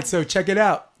 All right, so check it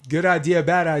out. Good idea,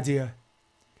 bad idea.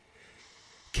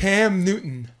 Cam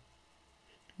Newton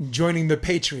joining the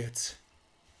Patriots.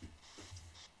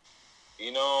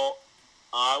 You know,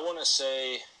 I want to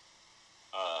say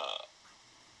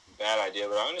bad idea,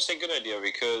 but I'm going to say good idea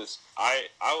because I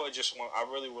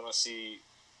really want to see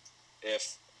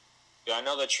if, I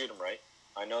know they treat him right.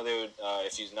 I know they would,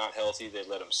 if he's not healthy, they'd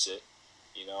let him sit,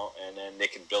 and then they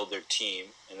can build their team,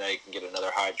 and they can get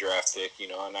another high draft pick,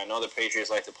 and I know the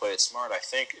Patriots like to play it smart. I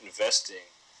think investing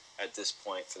at this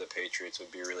point for the Patriots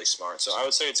would be really smart. So I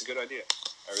would say it's a good idea.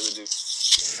 I really do.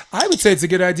 I would say it's a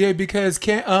good idea because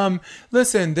Cam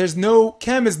has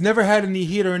never had any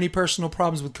heat or any personal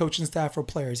problems with coaching staff or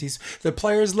players. The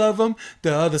players love him.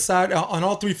 The other side on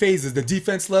all three phases, the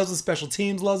defense loves him, special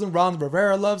teams loves him, Ron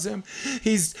Rivera loves him.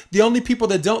 He's the only people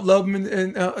that don't love him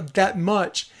that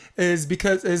much is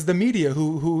the media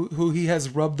who he has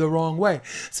rubbed the wrong way.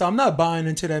 So I'm not buying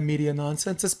into that media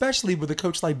nonsense, especially with a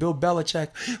coach like Bill Belichick,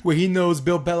 where he knows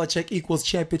Bill Belichick equals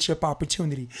championship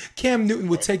opportunity. Cam Newton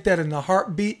would take that in a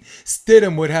heartbeat.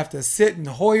 Stidham would have to sit in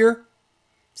Hoyer.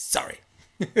 Sorry.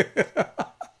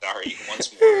 Sorry,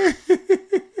 once more.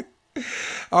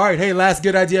 All right, hey, last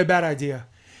good idea, bad idea.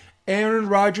 Aaron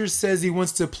Rodgers says he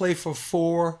wants to play for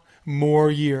 4 more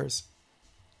years.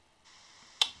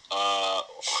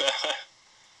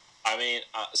 I mean,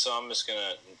 so I'm just going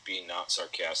to be not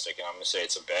sarcastic, and I'm going to say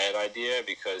it's a bad idea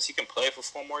because he can play for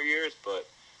 4 more years, but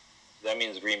that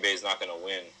means Green Bay is not going to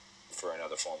win for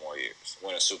another 4 more years,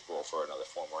 win a Super Bowl for another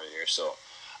 4 more years. So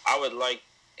I would like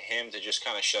him to just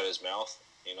kind of shut his mouth,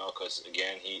 because,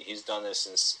 again, he's done this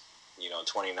since,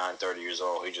 29, 30 years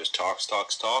old. He just talks,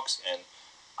 and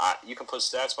you can put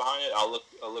stats behind it. I'll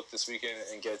look this weekend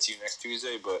and get it to you next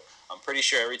Tuesday, but I'm pretty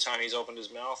sure every time he's opened his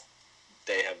mouth,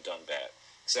 they have done bad.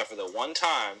 Except for the one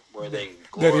time where they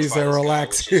glorify this guy, which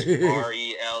is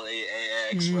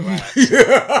RELAX, relax. And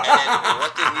then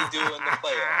what did he do in the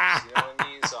playoffs? You know what I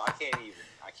mean? So I can't even.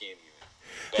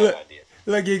 Bad idea.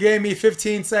 Look, you gave me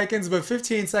 15 seconds, but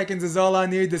 15 seconds is all I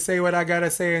need to say what I got to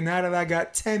say. And now that I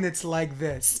got 10, it's like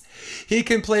this. He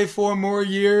can play 4 more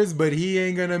years, but he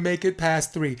ain't going to make it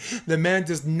past 3. The man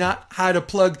does not how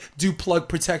to do plug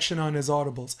protection on his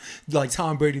audibles like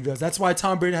Tom Brady does. That's why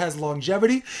Tom Brady has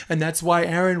longevity, and that's why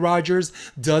Aaron Rodgers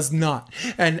does not.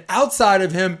 And outside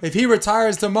of him, if he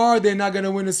retires tomorrow, they're not going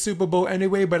to win a Super Bowl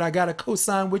anyway, but I got to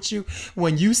co-sign with you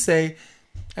when you say,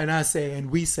 and I say, and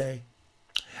we say,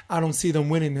 I don't see them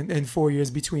winning in 4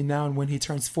 years between now and when he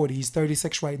turns 40. He's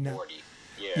 36 right now. 40.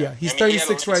 Yeah, he's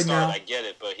 36 right now. I get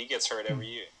it, but he gets hurt every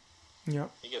year. Yeah.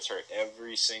 He gets hurt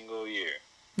every single year.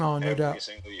 Oh, no doubt. Every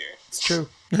single year. It's true.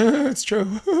 It's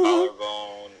true.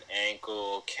 Collarbone,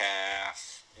 ankle,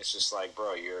 calf. It's just like,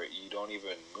 bro, you don't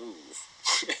even move.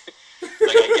 Like,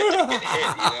 I get to get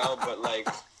hit, but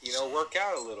work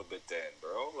out a little bit then,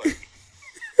 bro. Like,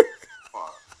 come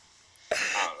on. I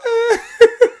don't know.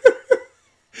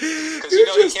 Because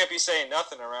you can't be saying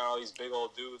nothing around all these big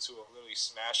old dudes who are literally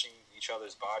smashing each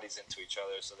other's bodies into each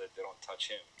other so that they don't touch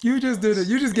him. You just did it.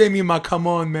 You just gave me my come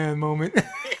on, man moment.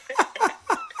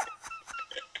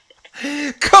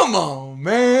 Come on,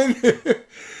 man.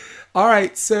 All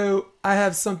right, so I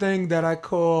have something that I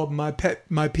call my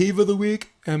peeve of the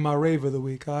week and my rave of the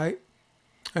week, all right?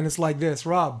 And it's like this,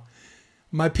 Rob.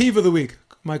 My peeve of the week,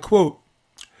 my quote,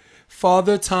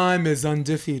 Father Time is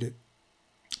undefeated.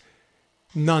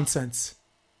 Nonsense.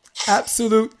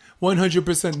 Absolute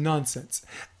 100% nonsense.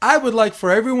 I would like for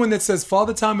everyone that says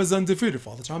Father Time is undefeated,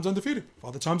 Father Time's undefeated,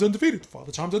 Father Time's undefeated,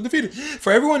 Father Time's undefeated.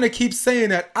 For everyone that keeps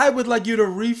saying that, I would like you to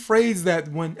rephrase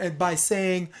that by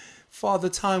saying Father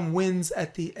Time wins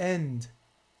at the end.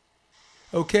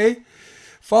 Okay?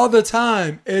 Father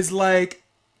Time is like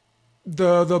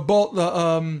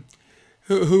who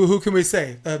can we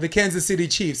say? The Kansas City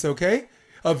Chiefs, okay?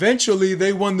 Eventually,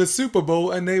 they won the Super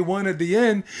Bowl, and they won at the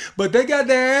end, but they got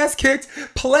their ass kicked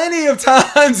plenty of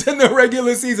times in the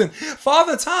regular season.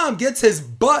 Father Time gets his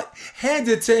butt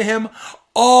handed to him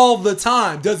all the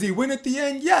time. Does he win at the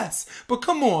end? Yes. But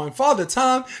come on, Father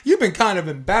Time, you've been kind of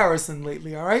embarrassing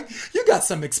lately, all right? You got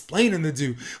some explaining to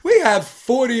do. We have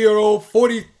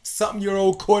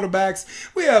 40-something-year-old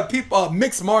quarterbacks. We have people,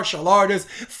 mixed martial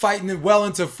artists fighting it well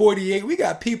into 48. We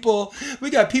got people in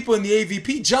the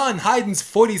AVP. John Hyden's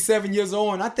 47 years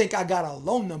old, and I think I got a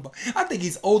low number. I think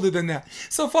he's older than that.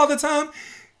 So, Father Time,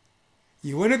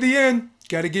 you win at the end.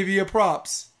 Got to give you your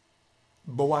props.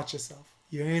 But watch yourself.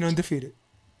 You ain't undefeated.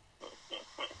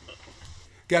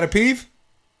 Got a peeve?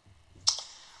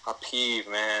 A peeve,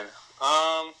 man.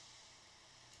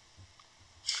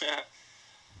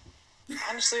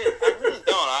 Honestly, I really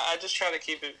don't. I just try to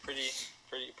keep it pretty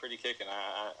kicking.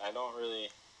 I don't really.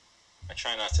 I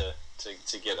try not to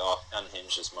get off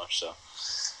unhinged as much. So,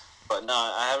 But no,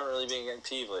 I haven't really been getting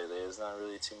peeved lately. There's not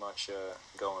really too much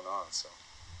going on. So.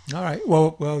 All right.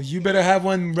 Well, you better have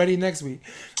one ready next week.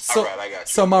 All So, right, I got you.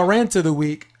 so my rant of the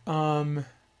week.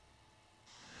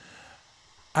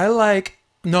 I like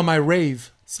no my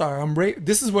rave. Sorry,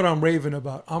 This is what I'm raving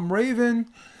about. I'm raving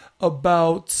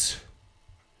about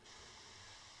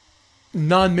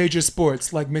non-major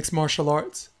sports like mixed martial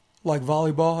arts, like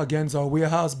volleyball. Again, it's our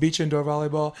wheelhouse, beach indoor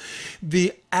volleyball.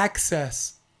 The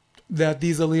access that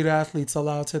these elite athletes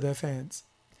allow to their fans.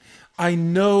 I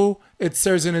know it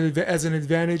serves as an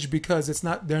advantage because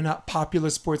they're not popular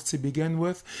sports to begin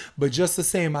with, but just the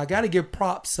same, I got to give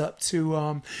props up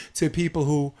to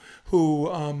people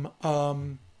who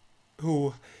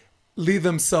leave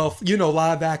themselves,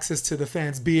 live access to the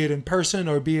fans, be it in person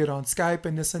or be it on Skype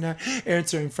and this and that,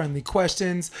 answering friendly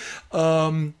questions.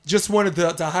 Just wanted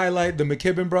to highlight the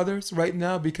McKibben brothers right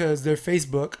now because their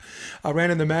Facebook. I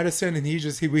ran into Madison and he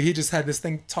just had this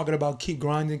thing talking about keep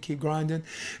grinding,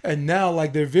 and now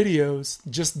like their videos,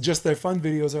 just their fun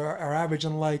videos are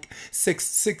averaging like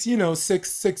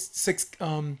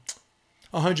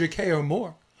 100K or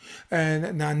more.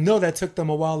 And I know that took them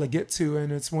a while to get to, and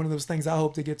it's one of those things I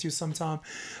hope to get to sometime.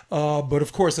 But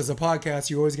of course, as a podcast,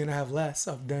 you're always gonna have less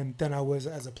than I was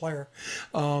as a player.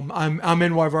 I'm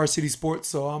in Varsity Sports,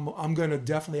 so I'm gonna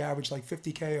definitely average like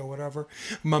 50K or whatever.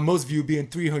 My most view being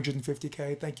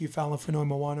 350K. Thank you, Fallon Fenoy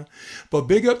Moana. But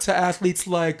big up to athletes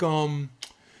like Brian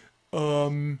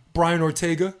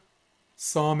Ortega.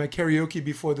 Saw him at karaoke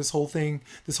before this whole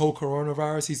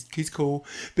coronavirus. He's cool.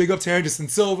 Big up to Anderson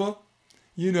Silva.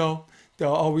 They're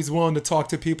always willing to talk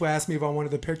to people, ask me if I wanted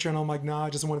the picture, and I'm like, nah,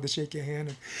 I just wanted to shake your hand.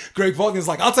 And Greg Vulcan's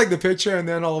like, I'll take the picture, and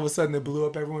then all of a sudden it blew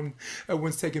up.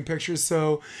 Everyone's taking pictures.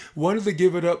 So wanted to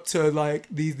give it up to like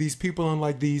these people on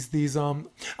like these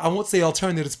I won't say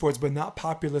alternative sports, but not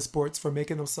popular sports for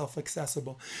making themselves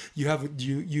accessible. You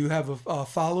have a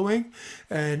following,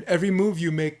 and every move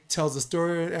you make tells a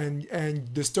story, and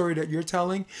the story that you're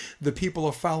telling, the people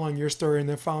are following your story and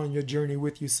they're following your journey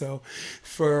with you. So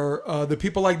for the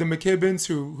people like the McKibbins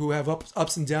who have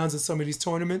ups and downs in some of these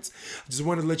tournaments, I just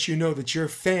want to let you know that your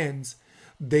fans,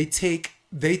 they take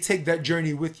that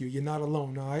journey with you. You're not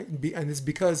alone, all right? And it's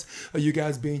because of you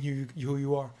guys being who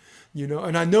you are.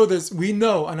 And I know we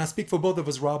know, and I speak for both of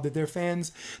us, Rob, that they're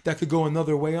fans that could go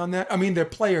another way on that. I mean, they're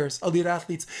players, elite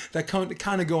athletes that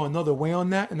kind of go another way on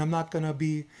that, and I'm not going to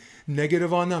be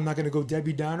negative on that. I'm not going to go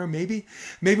Debbie Downer. Maybe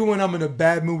when I'm in a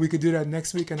bad mood, we could do that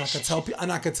next week, and I could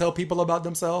tell people about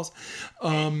themselves.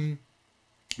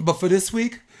 But for this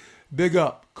week, big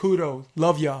up, kudos,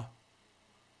 love y'all.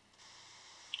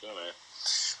 Good, man.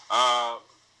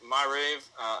 My rave.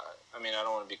 I mean, I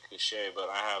don't want to be cliche, but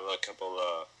I have a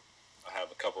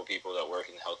couple people that work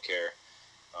in healthcare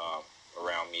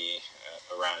around me,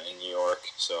 around in New York.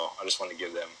 So I just want to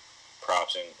give them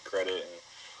props and credit, and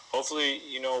hopefully,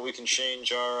 we can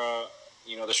change our,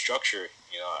 the structure.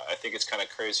 I think it's kind of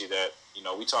crazy that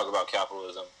we talk about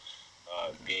capitalism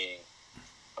being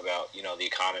about the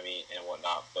economy and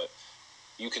whatnot, but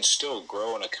you can still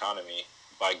grow an economy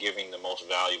by giving the most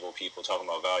valuable people, talking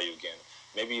about value again,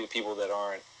 maybe the people that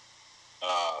aren't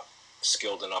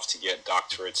skilled enough to get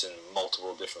doctorates in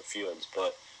multiple different fields,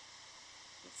 but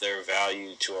their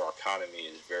value to our economy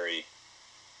is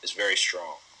very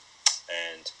strong.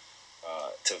 And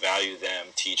to value them,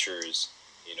 teachers,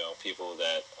 people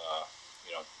that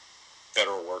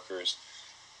federal workers,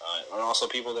 and also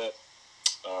people that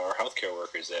are healthcare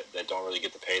workers that don't really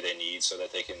get the pay they need so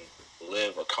that they can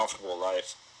live a comfortable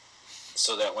life,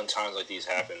 so that when times like these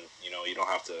happen, you don't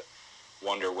have to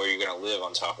wonder where you're going to live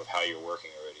on top of how you're working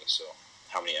already, so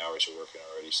how many hours you're working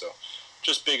already. So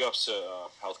just big ups to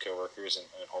healthcare workers, and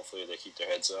hopefully they keep their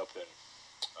heads up and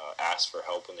ask for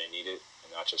help when they need it,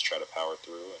 and not just try to power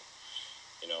through,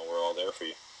 and we're all there for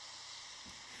you.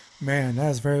 Man,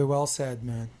 that's very well said,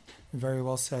 man. Very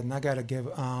well said. And I got to give,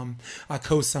 I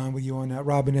co-sign with you on that,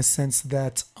 Rob, in a sense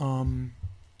that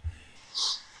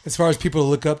as far as people to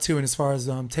look up to, and as far as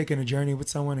taking a journey with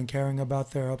someone and caring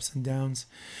about their ups and downs,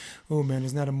 oh man,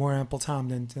 there's not a more ample time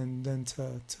than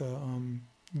to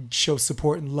show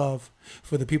support and love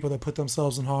for the people that put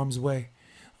themselves in harm's way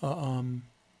for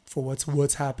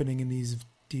what's happening in these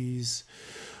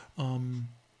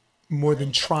more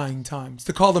than trying times.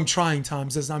 To call them trying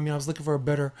times I was looking for a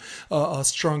better,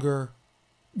 stronger,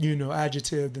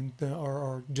 adjective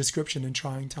or description than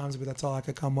trying times, but that's all I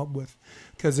could come up with,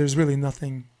 because there's really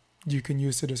nothing you can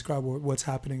use to describe what's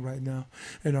happening right now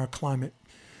in our climate.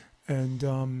 And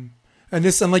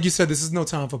like you said, this is no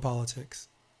time for politics.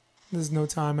 There's no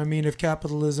time. I mean, if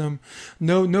capitalism,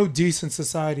 no decent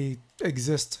society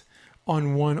exists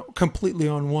completely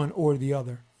on one or the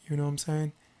other. You know what I'm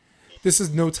saying? This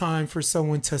is no time for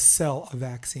someone to sell a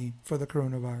vaccine for the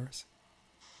coronavirus.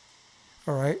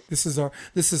 All right? This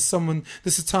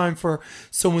is time for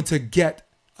someone to get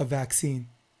a vaccine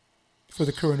for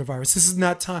the coronavirus. This is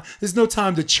not time. There's no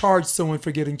time to charge someone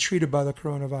for getting treated by the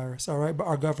coronavirus, all right? But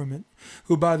our government,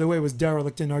 who, by the way, was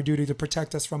derelict in our duty to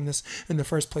protect us from this in the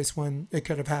first place when it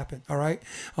could have happened, all right?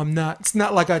 It's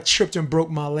not like I tripped and broke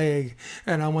my leg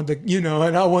and I want and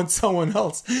I want someone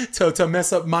else to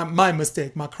mess up my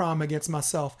mistake, my crime against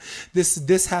myself.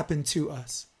 This happened to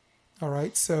us, all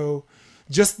right? So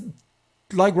just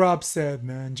like Rob said,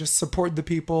 man, just support the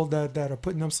people that are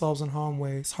putting themselves in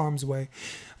harm's way.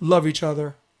 Love each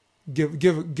other.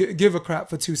 Give a crap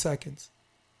for 2 seconds.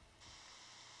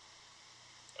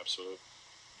 Absolutely.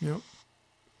 Yep.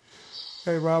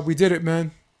 Hey, Rob, we did it,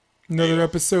 man. Another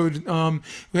episode.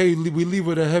 Hey, we leave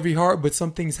with a heavy heart, but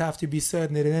some things have to be said,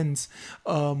 and it ends.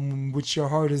 Which your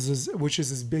heart is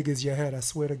as big as your head. I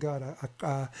swear to God,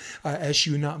 I ask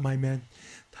you not, my man.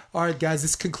 All right, guys,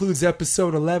 this concludes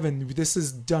episode 11. This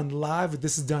is done live.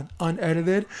 This is done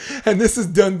unedited. And this is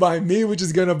done by me, which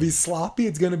is going to be sloppy.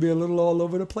 It's going to be a little all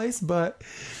over the place. But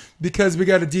because we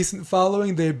got a decent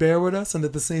following, they bear with us. And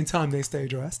at the same time, they stay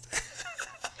dressed.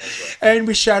 And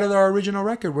we shattered our original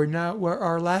record. Where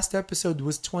our last episode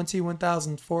was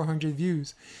 21,400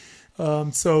 views.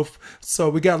 So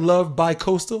we got love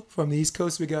bi-coastal from the East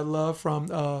Coast. We got love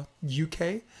from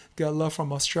UK. Got love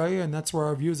from Australia, and that's where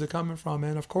our views are coming from.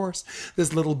 And of course,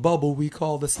 this little bubble we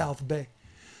call the South Bay.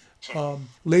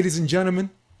 Ladies and gentlemen,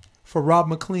 for Rob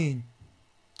McLean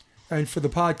and for the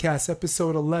podcast,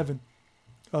 episode 11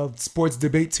 of Sports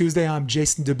Debate Tuesday, I'm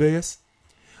Jason DeBeas.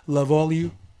 Love all of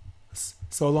you.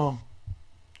 So long.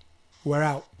 We're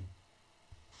out.